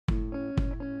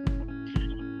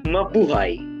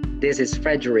Mabuhay! This is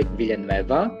Frederick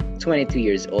Villanueva, 22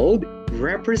 years old,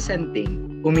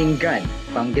 representing Umingan,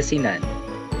 Pangasinan.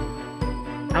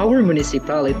 Our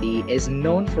municipality is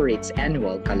known for its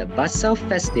annual Kalabasa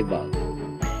Festival,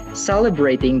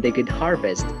 celebrating the good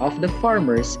harvest of the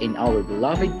farmers in our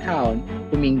beloved town,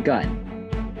 Umingan.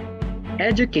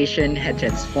 Education had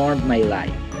transformed my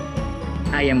life.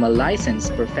 I am a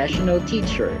licensed professional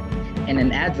teacher and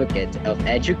an advocate of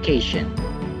education.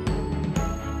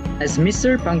 As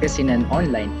Mr. Pangasinan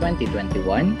Online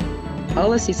 2021,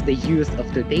 I'll assist the youth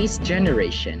of today's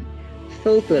generation,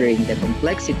 filtering the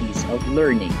complexities of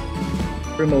learning,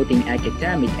 promoting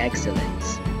academic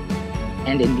excellence,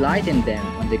 and enlighten them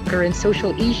on the current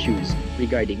social issues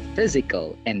regarding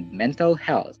physical and mental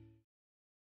health.